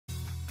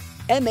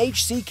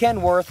MHC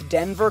Kenworth,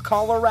 Denver,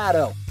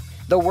 Colorado.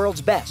 The world's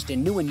best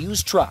in new and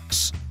used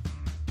trucks.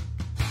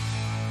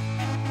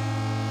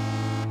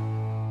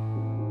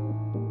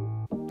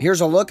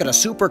 Here's a look at a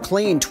super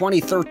clean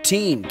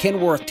 2013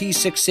 Kenworth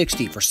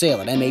T660 for sale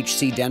at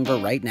MHC Denver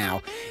right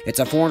now. It's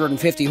a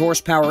 450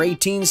 horsepower,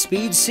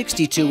 18-speed,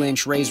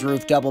 62-inch raised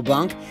roof double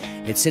bunk.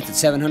 It sits at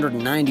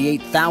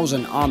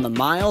 798,000 on the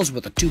miles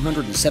with a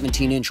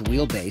 217-inch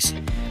wheelbase.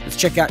 Let's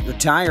check out your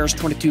tires.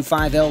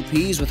 22.5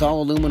 LPs with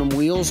all aluminum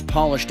wheels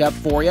polished up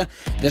for you.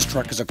 This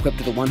truck is equipped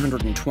with a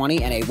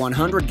 120 and a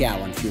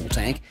 100-gallon fuel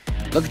tank.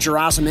 Look at your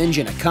awesome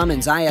engine, a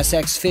Cummins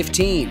ISX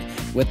 15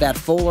 with that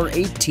Fuller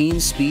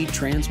 18-speed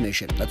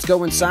transmission. Let's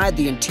go inside.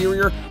 The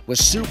interior was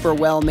super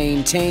well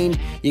maintained.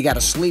 You got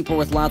a sleeper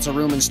with lots of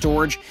room and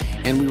storage,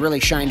 and we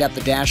really shined up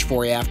the dash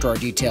for you after our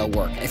detail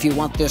work. If you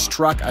want this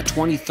truck, a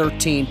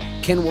 2013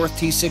 Kenworth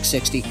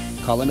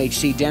T660, call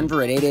MHC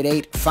Denver at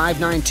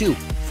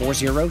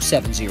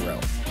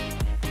 888-592-4070.